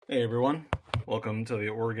Hey everyone, welcome to the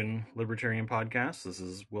Oregon Libertarian Podcast. This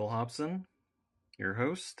is Will Hobson, your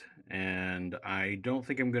host, and I don't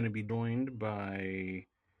think I'm going to be joined by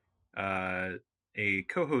a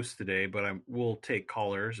co-host today, but I will take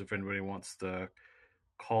callers if anybody wants to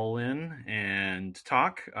call in and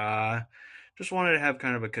talk. Just wanted to have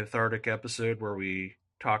kind of a cathartic episode where we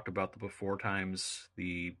talked about the before times,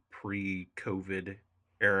 the pre-COVID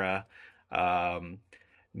era, um,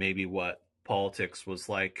 maybe what politics was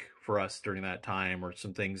like for us during that time, or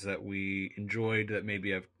some things that we enjoyed that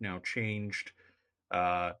maybe have now changed,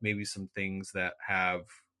 maybe some things that have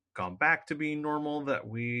gone back to being normal that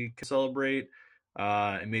we can celebrate,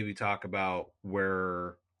 and maybe talk about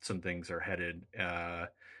where some things are headed,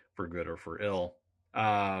 for good or for ill.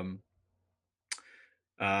 Um,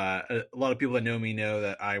 a lot of people that know me know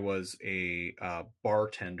that I was a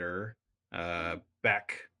bartender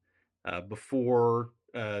back before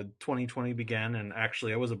 2020 began, and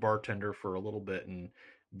actually I was a bartender for a little bit in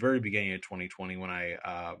very beginning of 2020 when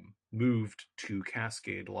I moved to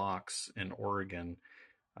Cascade Locks in Oregon.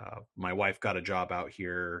 My wife got a job out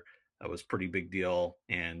here. That was a pretty big deal,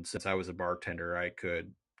 and since I was a bartender, I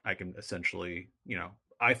can essentially,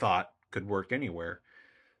 I thought could work anywhere.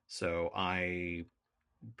 So I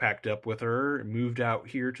packed up with her, moved out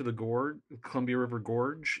here to the Gorge, Columbia River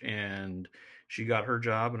Gorge, and she got her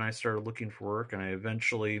job, and I started looking for work. And I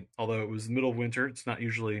eventually, although it was the middle of winter, it's not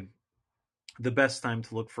usually the best time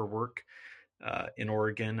to look for work in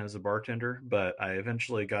Oregon as a bartender, but I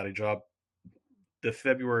eventually got a job the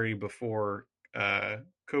February before uh,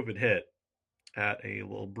 COVID hit at a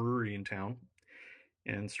little brewery in town,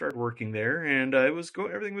 and started working there. And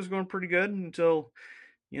everything was going pretty good until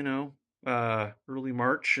you know early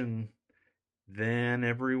March, and then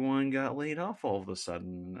everyone got laid off all of a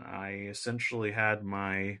sudden. I essentially had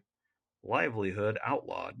my livelihood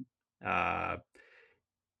outlawed. Uh,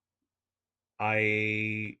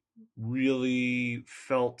 I really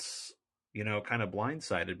felt, kind of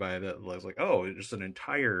blindsided by that. I was like, oh, just an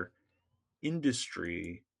entire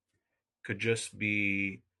industry could just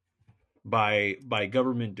be by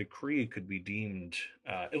government decree could be deemed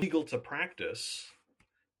illegal to practice.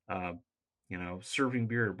 Uh, serving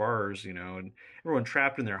beer at bars, and everyone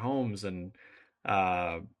trapped in their homes. And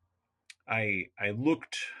uh, I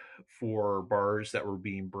looked for bars that were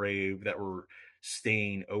being brave, that were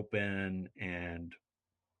staying open, and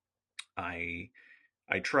I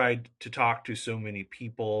I tried to talk to so many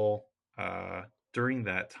people during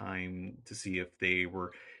that time to see if they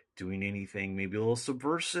were doing anything maybe a little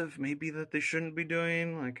subversive, maybe that they shouldn't be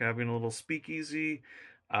doing, like having a little speakeasy.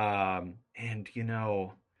 And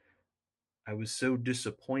I was so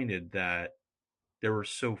disappointed that there were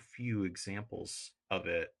so few examples of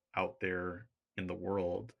it out there in the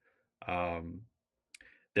world. Um,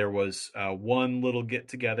 there was one little get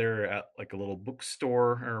together at like a little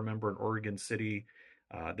bookstore. I remember in Oregon City.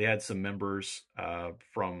 They had some members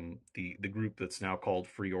from the group that's now called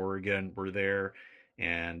Free Oregon were there,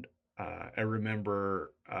 and I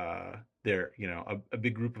remember there, a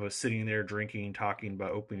big group of us sitting there drinking, talking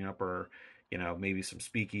about opening up our, maybe some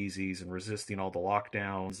speakeasies and resisting all the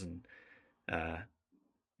lockdowns. Uh,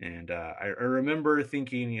 I remember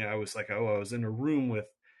thinking, I was like, oh, I was in a room with,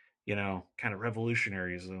 kind of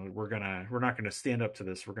revolutionaries, and we're not gonna stand up to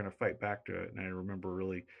this. We're gonna fight back to it. And I remember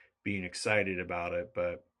really being excited about it.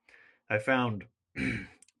 But I found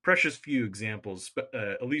precious few examples,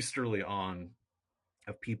 at least early on,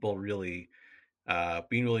 of people really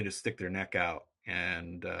being willing to stick their neck out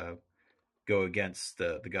and go against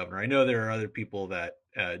the governor. I know there are other people that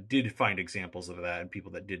did find examples of that, and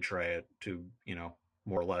people that did try it to,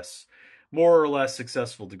 more or less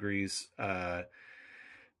successful degrees.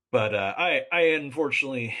 But I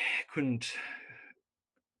unfortunately couldn't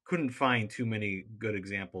couldn't find too many good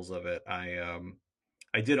examples of it.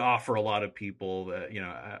 I did offer a lot of people that,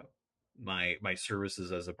 my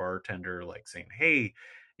services as a bartender, like saying, hey,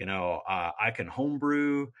 I can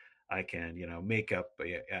homebrew, I can, make up,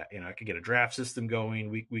 I can get a draft system going.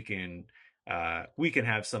 We can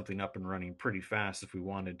have something up and running pretty fast if we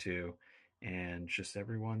wanted to. And just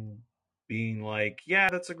everyone being like, yeah,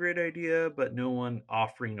 that's a great idea, but no one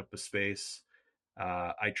offering up a space.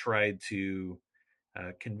 I tried to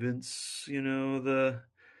convince, uh,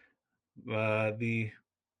 the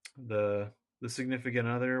the the significant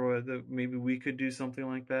other that maybe we could do something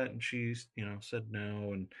like that, and she, said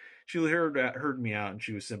no. And she heard me out, and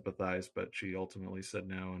she was sympathized, but she ultimately said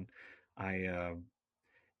no. And I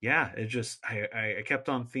yeah, it just I kept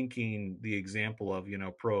on thinking the example of,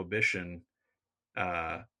 prohibition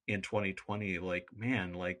in 2020, like,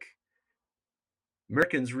 man, like,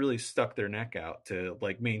 Americans really stuck their neck out to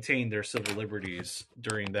like maintain their civil liberties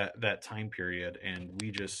during that time period, and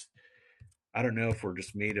we just, I don't know if we're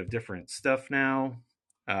just made of different stuff now.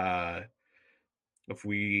 Uh, if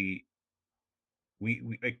we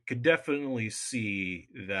I could definitely see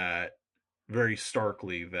that very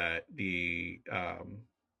starkly, that the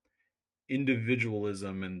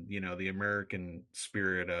individualism and, you know, the American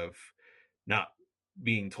spirit of not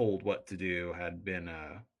being told what to do had been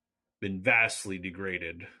vastly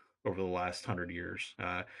degraded over the last 100 years.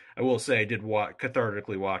 I will say I did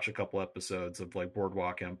cathartically watch a couple episodes of like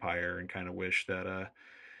Boardwalk Empire and kind of wish that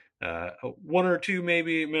one or two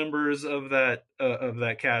maybe members of that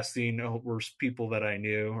casting were people that I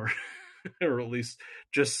knew, or or at least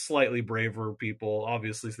just slightly braver people.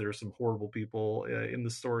 Obviously, there are some horrible people in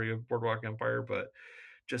the story of Boardwalk Empire, but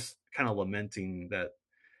just kind of lamenting that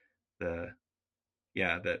the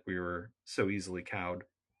that we were so easily cowed.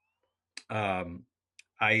 Um,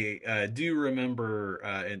 I do remember,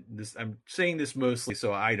 and this I'm saying this mostly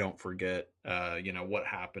so I don't forget, you know, what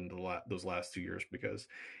happened those last 2 years, because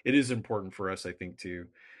it is important for us, I think, to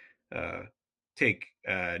uh, take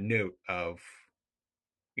note of,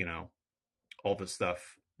 you know, all the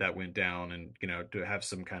stuff that went down, and, you know, to have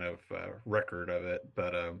some kind of record of it.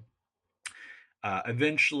 But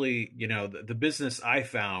eventually, you know, the business I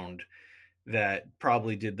found that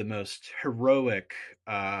probably did the most heroic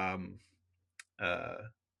um, uh,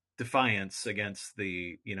 defiance against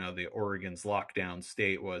the, you know, the Oregon's lockdown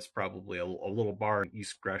state was probably a little bar in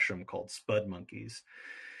East Gresham called Spud Monkeys,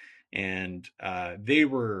 and they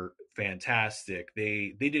were fantastic.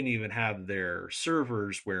 They didn't even have their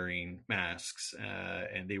servers wearing masks,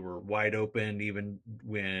 and they were wide open even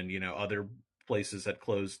when, you know, other places had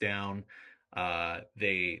closed down.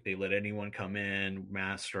 They let anyone come in,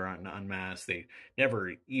 masked or unmasked. They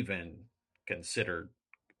never even considered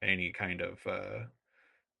any kind of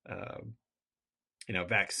um, you know,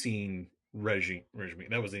 vaccine regime.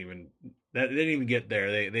 That wasn't even, that they didn't even get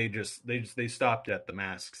there. They stopped at the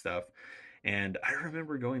mask stuff. And I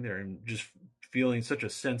remember going there and just feeling such a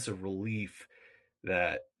sense of relief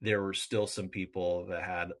that there were still some people that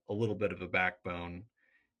had a little bit of a backbone,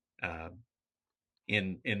 uh,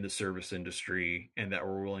 in the service industry, and that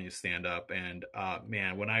were willing to stand up. And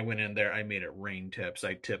man, when I went in there, I made it rain tips.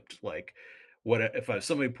 I tipped like, what if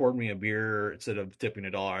somebody poured me a beer, instead of tipping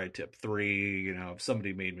 $1, I tipped three. You know, if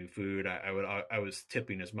somebody made me food, I was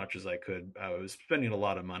tipping as much as I could. I was spending a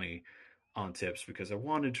lot of money on tips because I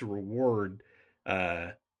wanted to reward, uh,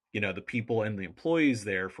 you know, the people and the employees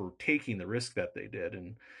there for taking the risk that they did.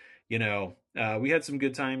 And, you know, we had some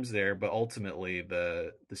good times there, but ultimately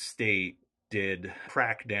the state did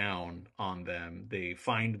crack down on them. They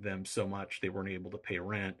fined them so much they weren't able to pay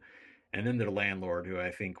rent, and then their landlord, who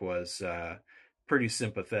I think was pretty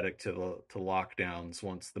sympathetic to the to lockdowns,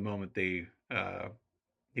 once the moment they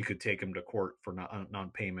he could take them to court for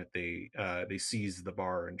non-payment, they seized the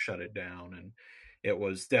bar and shut it down. And it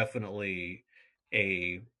was definitely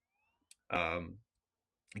a um,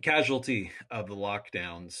 casualty of the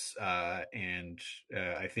lockdowns, and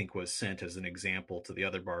I think was sent as an example to the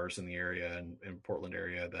other bars in the area, and in Portland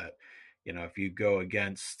area, that, you know, if you go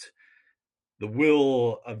against the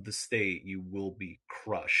will of the state, you will be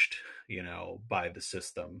crushed, you know, by the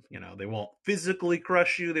system. You know, they won't physically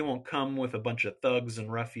crush you. They won't come with a bunch of thugs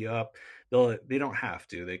and rough you up. They don't have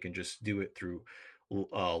to. They can just do it through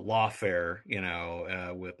lawfare, you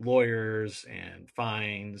know, with lawyers and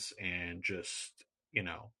fines, and just, you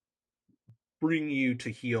know, bring you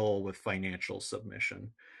to heel with financial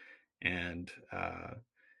submission. And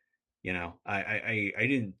you know, I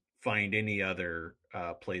didn't find any other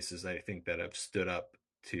places, I think, that have stood up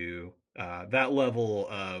to that level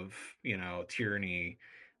of, you know, tyranny.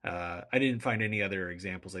 I didn't find any other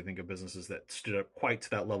examples, I think, of businesses that stood up quite to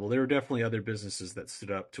that level. There were definitely other businesses that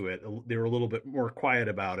stood up to it. They were a little bit more quiet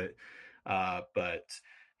about it, but,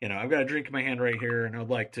 you know, I've got a drink in my hand right here, and I'd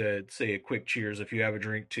like to say a quick cheers. If you have a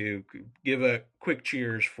drink to give a quick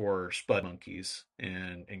cheers for Spud Monkeys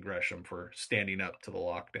and Gresham for standing up to the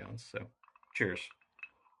lockdowns. So, cheers.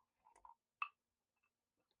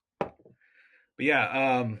 But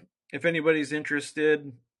yeah, if anybody's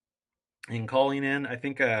interested in calling in, I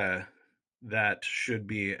think that should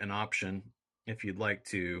be an option. If you'd like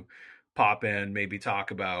to pop in, maybe talk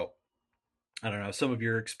about, I don't know, some of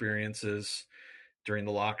your experiences during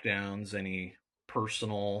the lockdowns, any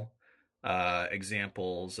personal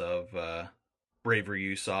examples of bravery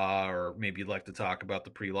you saw, or maybe you'd like to talk about the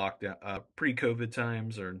pre-lockdown, pre-COVID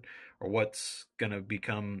times, or what's going to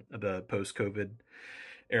become the post-COVID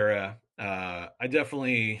era. I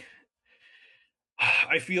definitely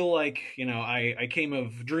I feel like, I came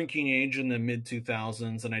of drinking age in the mid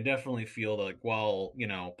 2000s, and I definitely feel like while,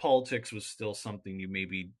 politics was still something you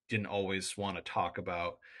maybe didn't always want to talk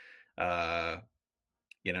about, uh,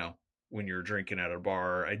 you know, when you're drinking at a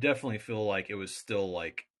bar, I definitely feel like it was still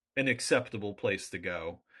like an acceptable place to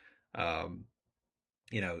go. Um,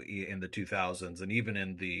 in the 2000s and even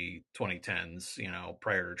in the 2010s,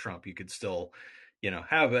 prior to Trump, you could still,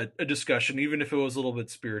 have a discussion, even if it was a little bit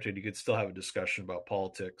spirited, you could still have a discussion about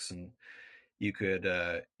politics, and you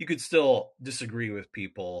could still disagree with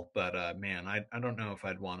people. But man, I don't know if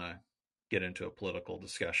I'd want to get into a political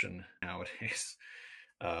discussion nowadays.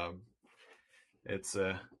 Um, it's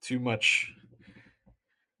too much,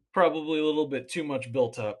 probably a little bit too much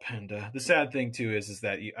built up. And the sad thing too is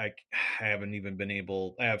that I haven't even been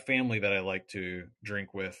able. I have family that I like to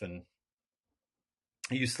drink with, and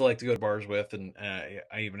I used to like to go to bars with, and I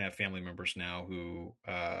even have family members now who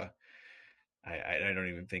I don't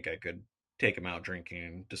even think I could take them out drinking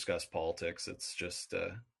and discuss politics. It's just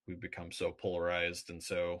we've become so polarized and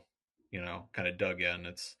so kind of dug in.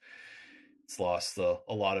 It's lost a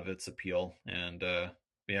lot of its appeal, and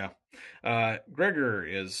yeah. Gregor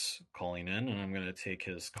is calling in, and I'm going to take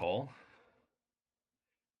his call.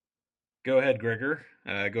 Go ahead, Gregor.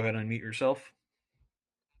 Go ahead and unmute yourself.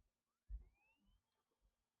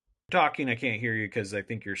 Talking, I can't hear you because I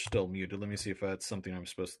think you're still muted. Let me see if that's something I'm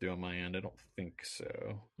supposed to do on my end. I don't think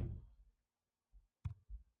so.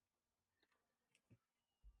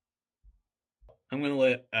 I'm going to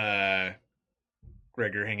let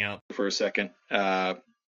Gregor hang out for a second. Yeah.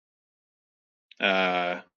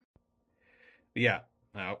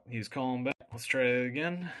 Oh, he's calling back. Let's try it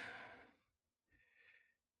again.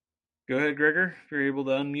 Go ahead, Gregor, if you're able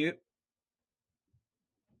to unmute.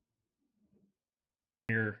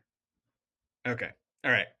 You're okay.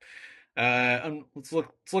 All right. It's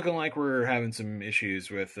looking like we're having some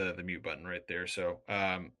issues with the mute button right there. So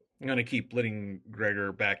I'm gonna keep letting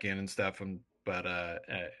Gregor back in and stuff, but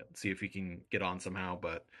see if he can get on somehow.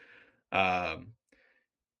 But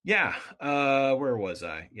yeah. Where was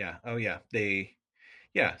I? Yeah. Oh yeah.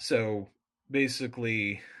 Yeah. So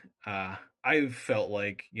basically, I've felt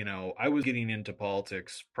like I was getting into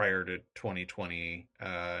politics prior to 2020.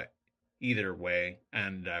 Either way,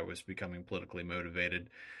 and I was becoming politically motivated.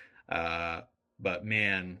 Uh, but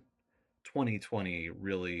man, 2020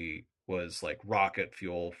 really was like rocket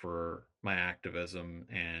fuel for my activism,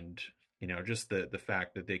 and just the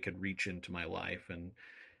fact that they could reach into my life and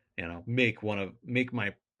make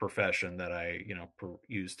my profession that I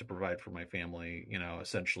use to provide for my family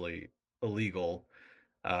essentially illegal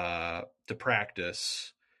to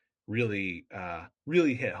practice really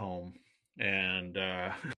hit home. And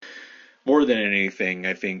more than anything,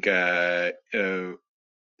 I think it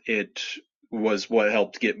was what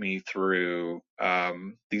helped get me through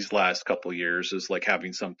these last couple years, is like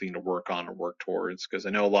having something to work on or work towards, because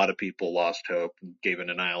I know a lot of people lost hope and gave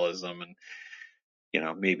into nihilism, and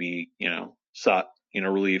maybe sought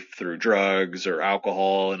relief through drugs or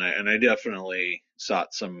alcohol, and I definitely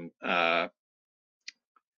sought some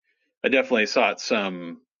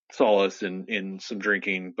solace in some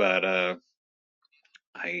drinking, but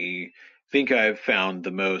I think I've found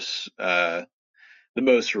the most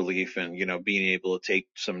relief in being able to take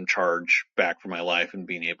some charge back for my life, and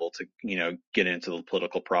being able to get into the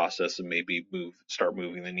political process and maybe start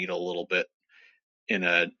moving the needle a little bit in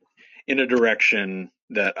a direction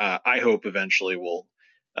that I hope eventually will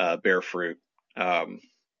bear fruit.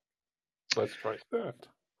 Let's try that.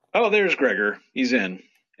 Oh, there's Gregor. He's in.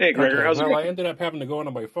 Hey, Gregor, okay. How's it going? I ended up having to go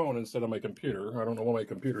onto my phone instead of my computer. I don't know why my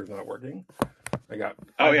computer's not working. I got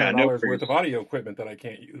 $500 worth of audio equipment that I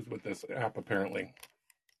can't use with this app, apparently.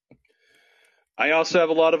 I also have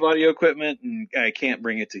a lot of audio equipment, and I can't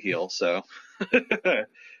bring it to heel, so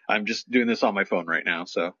I'm just doing this on my phone right now.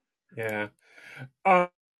 So yeah.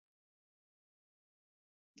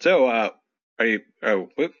 So are you? Oh,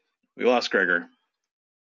 whoop, we lost Gregor.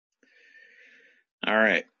 All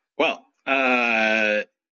right. Well,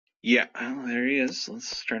 yeah. Oh, there he is.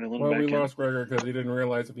 Let's try to let him back in. Well, we lost Gregor because he didn't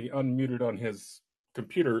realize if he unmuted on his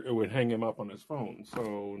computer, it would hang him up on his phone.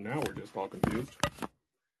 So now we're just all confused.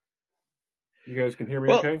 You guys can hear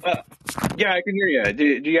me okay? Yeah, I can hear you.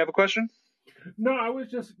 Do you have a question? No, I was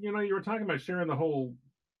just, you were talking about sharing the whole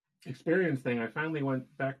experience thing. I finally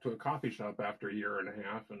went back to a coffee shop after a year and a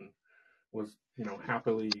half and was,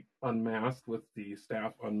 happily unmasked with the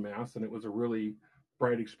staff unmasked. And it was a really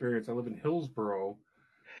bright experience. I live in Hillsboro,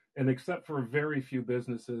 and except for very few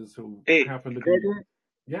businesses who happen to Gregor,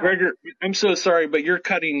 be... Yeah. Gregor, I'm so sorry, but you're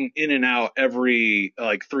cutting in and out every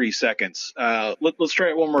 3 seconds. Let's try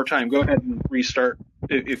it one more time. Go ahead and restart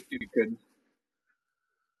if you could.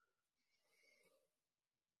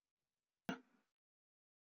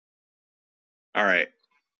 All right.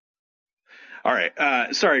 All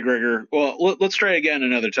right. Sorry, Gregor. Well, let's try again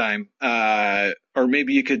another time. Or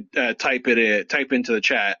maybe you could type into the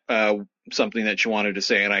chat something that you wanted to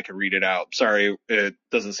say, and I can read it out. Sorry, it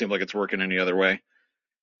doesn't seem like it's working any other way.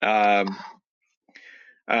 Um,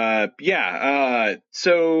 yeah.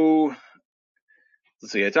 So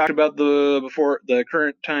let's see. I talked about the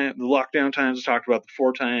current time, the lockdown times. I talked about the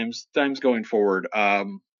 4 times going forward. I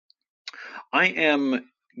am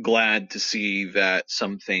glad to see that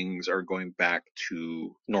some things are going back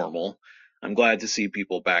to normal. I'm glad to see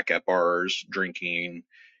people back at bars drinking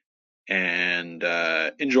and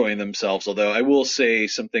enjoying themselves. Although I will say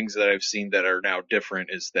some things that I've seen that are now different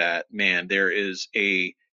is that, man, there is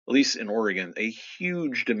at least in Oregon, a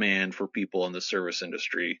huge demand for people in the service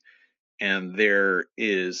industry, and there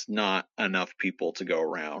is not enough people to go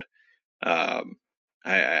around. Um,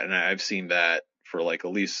 and I've seen that for like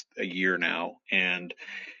at least a year now, and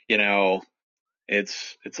you know,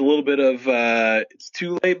 it's a little bit of it's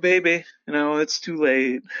too late, baby. It's too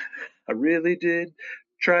late. I really did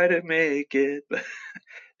try to make it, but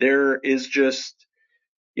there is just,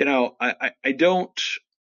 I don't.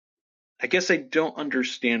 I guess I don't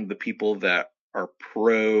understand the people that are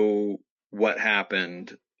pro what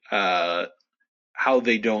happened. Uh, how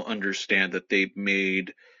they don't understand that they've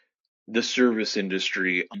made the service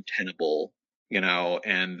industry untenable,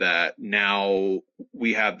 and that now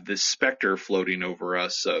we have this specter floating over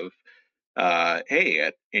us of, hey,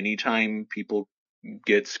 at any time people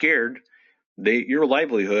get scared, your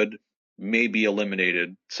livelihood may be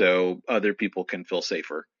eliminated so other people can feel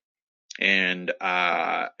safer. And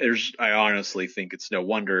I honestly think it's no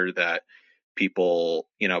wonder that people,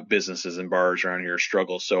 businesses and bars around here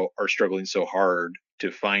are struggling so hard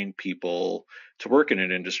to find people to work in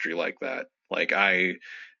an industry like that. Like I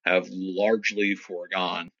have largely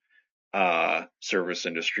foregone service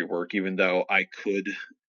industry work, even though I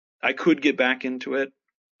could get back into it.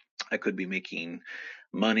 I could be making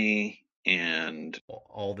money and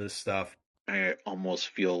all this stuff. I almost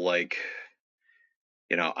feel like,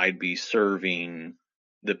 I'd be serving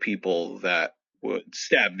the people that would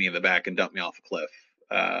stab me in the back and dump me off a cliff.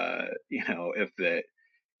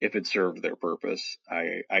 If it served their purpose.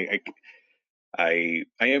 I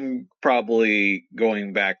am probably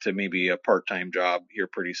going back to maybe a part-time job here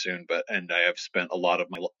pretty soon, and I have spent a lot of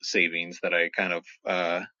my savings that I kind of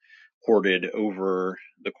hoarded over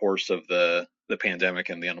the course of the pandemic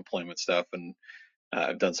and the unemployment stuff, and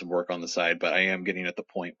I've done some work on the side, but I am getting at the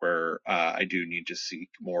point where I do need to seek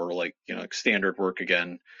more like standard work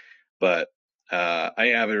again. But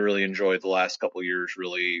I haven't really enjoyed the last couple of years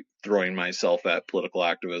really throwing myself at political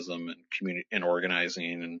activism and community and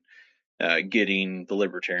organizing, and getting the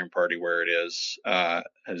Libertarian Party where it is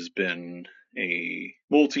has been a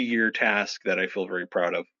multi-year task that I feel very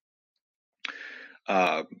proud of.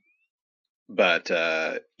 Uh, but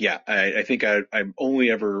yeah, I think I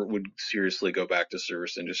only ever would seriously go back to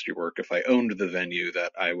service industry work if I owned the venue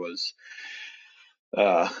that I was,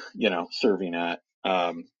 serving at.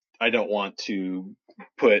 I don't want to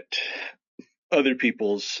put other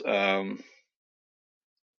people's. I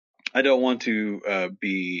don't want to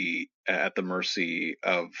be at the mercy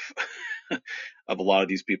of of a lot of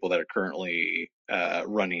these people that are currently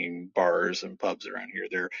running bars and pubs around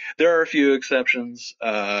here. There are a few exceptions.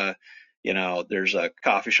 There's a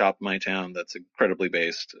coffee shop in my town that's incredibly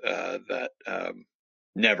based that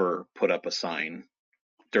never put up a sign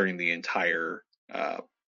during the entire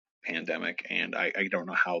pandemic, and I don't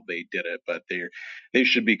know how they did it, but they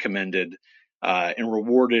should be commended and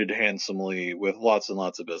rewarded handsomely with lots and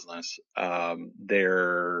lots of business.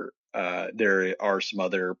 There are some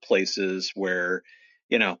other places where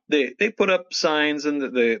they put up signs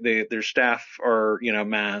and their staff are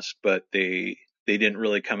masked, but they didn't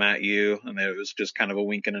really come at you, and it was just kind of a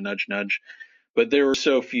wink and a nudge nudge. But there were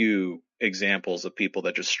so few examples of people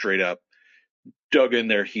that just straight up dug in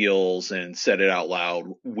their heels and said it out loud,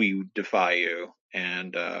 "We defy you."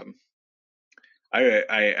 And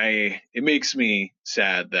it makes me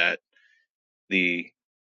sad that the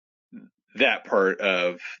that part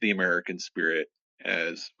of the American spirit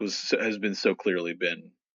has been so clearly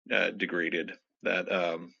been degraded that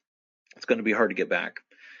it's going to be hard to get back.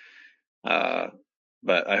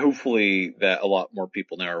 But I hopefully that a lot more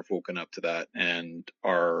people now are woken up to that and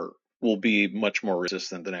will be much more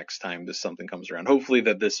resistant the next time something comes around. Hopefully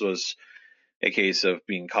that this was a case of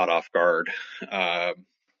being caught off guard.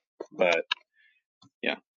 But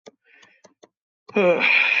yeah. Yeah.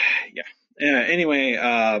 Anyway,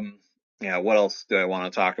 yeah. What else do I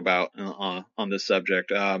want to talk about on this subject?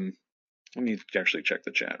 Let me actually check the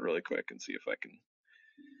chat really quick and see if I can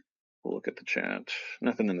look at the chat.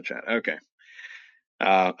 Nothing in the chat. Okay.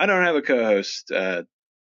 I don't have a co-host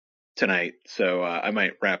tonight, so I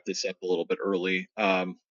might wrap this up a little bit early. I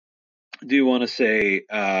do want to say,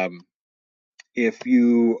 if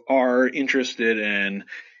you are interested in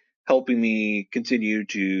helping me continue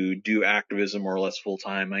to do activism more or less full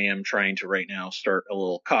time, I am trying to right now start a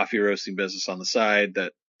little coffee roasting business on the side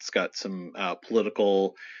that's got some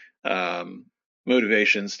political um,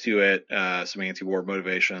 motivations to it, some anti-war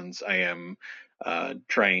motivations. I am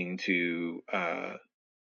trying to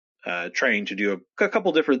do a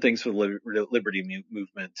couple different things for the liberty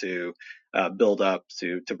movement to build up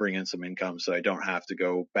to bring in some income, so I don't have to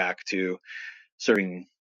go back to serving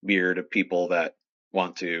beer to people that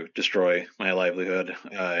want to destroy my livelihood.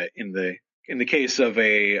 In the case of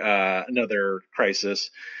a another crisis.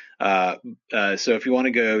 So if you want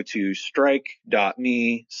to go to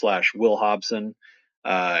strike.me/Will Hobson,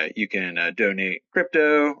 you can donate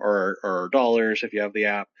crypto or dollars if you have the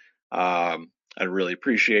app. I'd really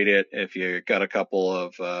appreciate it if you got a couple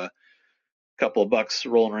of bucks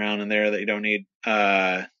rolling around in there that you don't need,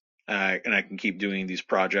 and I can keep doing these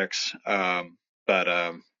projects.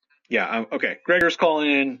 But yeah, okay. Gregor's calling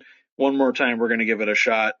in one more time. We're gonna give it a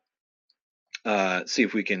shot. See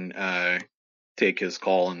if we can take his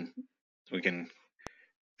call and we can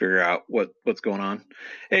figure out what's going on.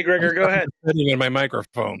 Hey, Gregor, go ahead. Sitting in my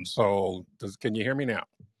microphone, so can you hear me now?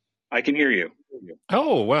 I can hear you.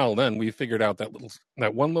 Oh, well, then we figured out that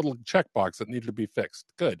one little checkbox that needed to be fixed.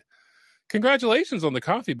 Good. Congratulations on the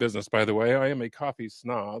coffee business, by the way. I am a coffee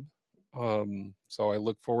snob, so I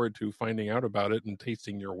look forward to finding out about it and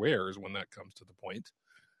tasting your wares when that comes to the point.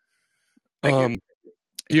 Thank you.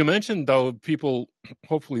 You mentioned, though, people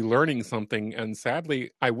hopefully learning something, and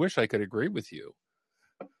sadly, I wish I could agree with you.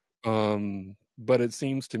 But it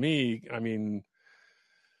seems to me, I mean,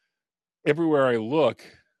 everywhere I look,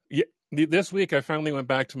 this week I finally went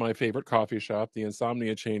back to my favorite coffee shop. The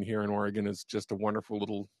Insomnia chain here in Oregon is just a wonderful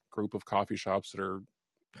little group of coffee shops that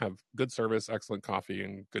have good service, excellent coffee,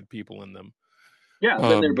 and good people in them. Yeah, I've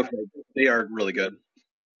been there before. They are really good.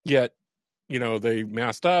 Yet, they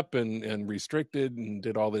masked up and restricted and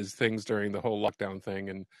did all these things during the whole lockdown thing.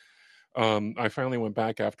 And I finally went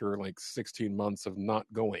back after like 16 months of not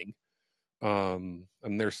going. And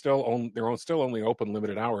they're still only open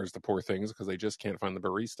limited hours, the poor things, because they just can't find the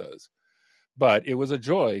baristas. But it was a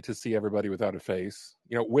joy to see everybody without a face,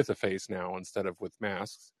 with a face now instead of with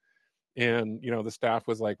masks. And, the staff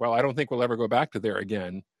was like, well, I don't think we'll ever go back to there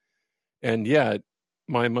again. And yet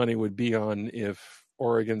my money would be on if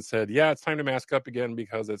Oregon said, yeah, it's time to mask up again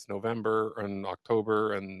because it's November and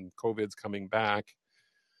October and COVID's coming back.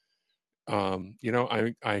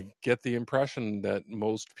 I get the impression that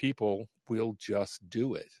most people will just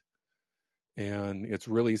do it. And it's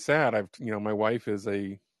really sad. My wife is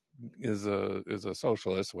a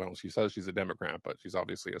socialist. Well, she says she's a Democrat, but she's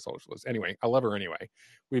obviously a socialist. Anyway, I love her anyway.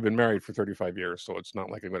 We've been married for 35 years, so it's not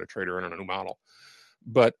like I'm going to trade her in on a new model.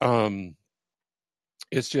 But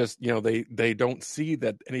it's just, they don't see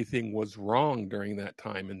that anything was wrong during that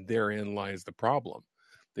time, and therein lies the problem.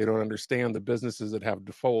 They don't understand the businesses that have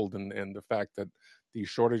defaulted and the fact that these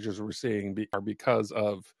shortages we're seeing are because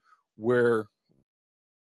of where.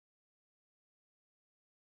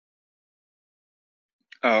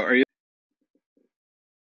 Oh, are you,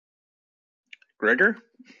 Gregor?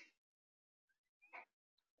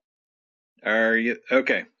 Are you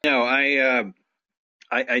okay? No, I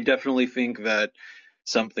definitely think that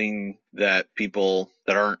something that people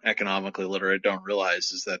that aren't economically literate don't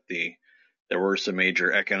realize is that there were some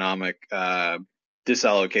major economic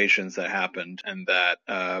disallocations that happened, and that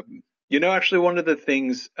actually one of the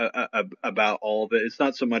things about all of it, it's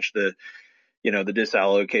not so much the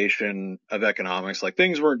disallocation of economics, like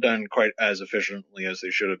things weren't done quite as efficiently as they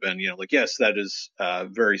should have been. Like, yes, that is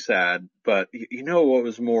very sad, but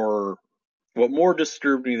what more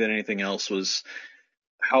disturbed me than anything else was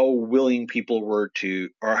how willing people were to,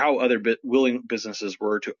 or how other willing businesses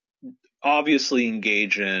were to obviously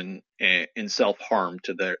engage in self-harm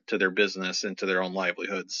to their business and to their own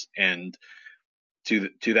livelihoods, and to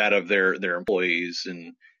that of their employees,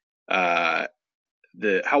 and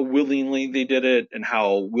how willingly they did it and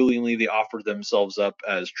how willingly they offered themselves up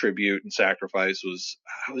as tribute and sacrifice was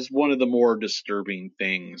one of the more disturbing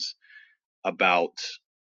things about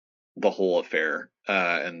the whole affair,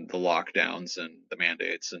 and the lockdowns and the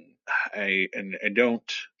mandates.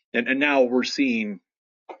 And now we're seeing,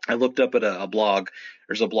 I looked up at a blog.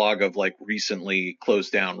 There's a blog of like recently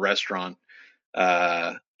closed down restaurant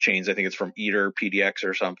chains. I think it's from Eater PDX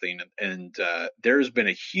or something. And there's been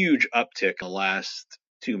a huge uptick in the last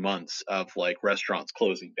 2 months of like restaurants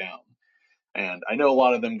closing down. And I know a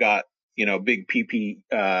lot of them got, big PP,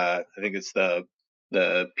 I think it's the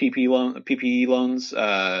PPE loans,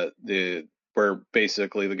 where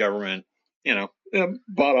basically the government,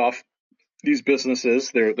 bought off these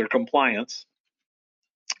businesses, their compliance.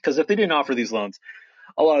 Because if they didn't offer these loans,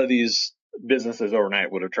 a lot of these businesses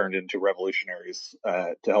overnight would have turned into revolutionaries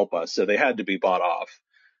to help us. So they had to be bought off.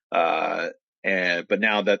 But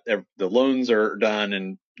now that the loans are done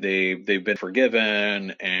and they've been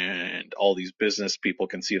forgiven, and all these business people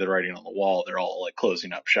can see the writing on the wall, they're all like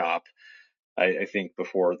closing up shop. I think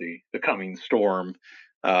before the coming storm.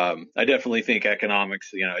 I definitely think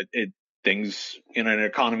economics, things in an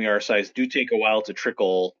economy our size do take a while to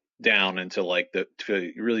trickle down into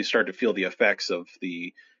to really start to feel the effects of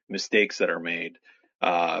the mistakes that are made.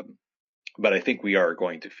 But I think we are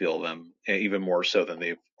going to feel them even more so than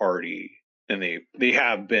they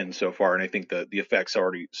have been so far. And I think the effects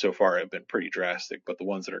already so far have been pretty drastic, but the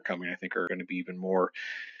ones that are coming, I think, are going to be even more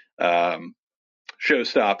show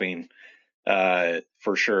stopping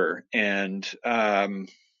for sure. And and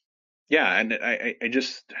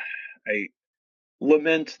I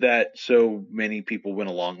lament that so many people went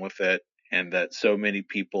along with it, and that so many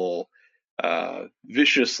people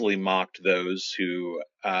viciously mocked those who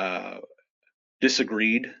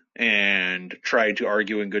disagreed and tried to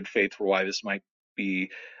argue in good faith for why this might be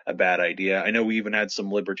a bad idea. I know we even had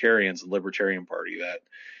some libertarians in the Libertarian Party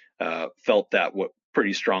that felt that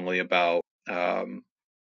pretty strongly about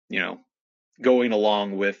going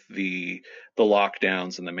along with the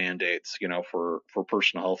lockdowns and the mandates, for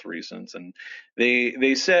personal health reasons. And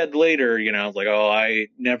they said later, like, oh, I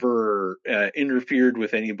never interfered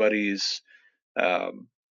with anybody's.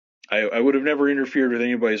 I would have never interfered with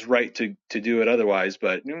anybody's right to do it otherwise,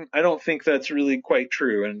 but I don't think that's really quite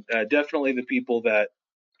true. And definitely the people that,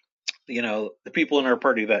 the people in our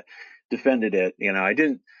party that defended it, I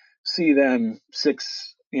didn't see them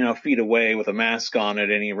 6 feet away with a mask on at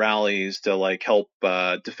any rallies to help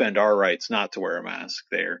defend our rights not to wear a mask.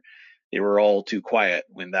 They were all too quiet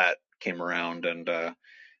when that came around, and I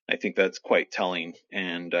think that's quite telling,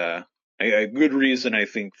 and a good reason, I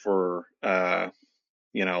think, for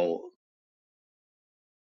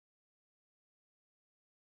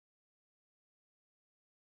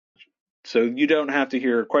so you don't have to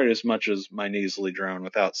hear quite as much as my nasally drone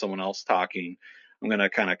without someone else talking. I'm going to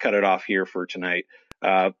kind of cut it off here for tonight.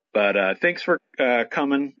 But thanks for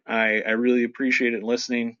coming. I really appreciate it and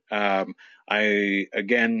listening. I,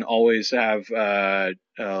 again, always have Jackbox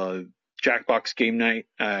game night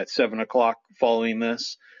at 7 o'clock following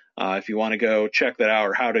this. If you want to go check that out,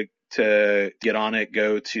 or how to get on it,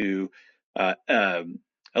 go to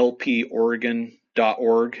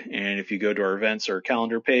lporegon.org, and if you go to our events or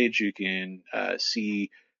calendar page, you can see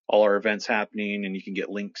all our events happening, and you can get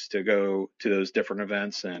links to go to those different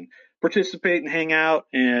events and participate and hang out.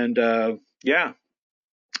 And again,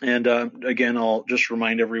 I'll just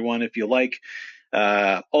remind everyone, if you like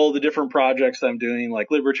all the different projects I'm doing,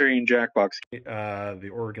 like Libertarian Jackbox, the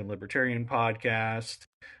Oregon Libertarian Podcast,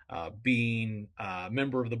 being a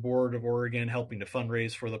member of the board of Oregon, helping to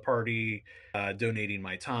fundraise for the party, donating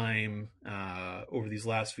my time over these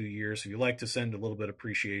last few years. If you'd like to send a little bit of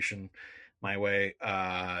appreciation my way,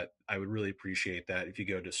 I would really appreciate that. If you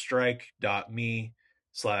go to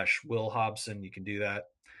strike.me/Will Hobson, you can do that.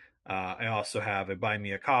 I also have a Buy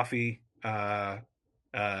Me a Coffee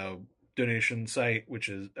donation site, which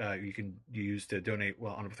is you can use to donate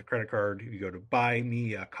with a credit card. If you go to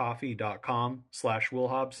buymeacoffee.com/Will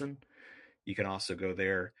Hobson, you can also go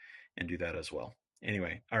there and do that as well.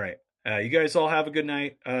 Anyway, all right. You guys all have a good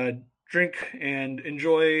night. Drink and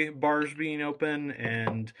enjoy bars being open,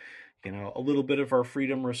 and a little bit of our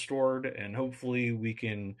freedom restored, and hopefully we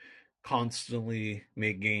can constantly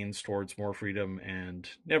make gains towards more freedom and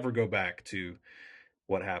never go back to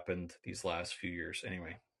what happened these last few years.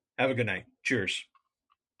 Anyway, have a good night. Cheers.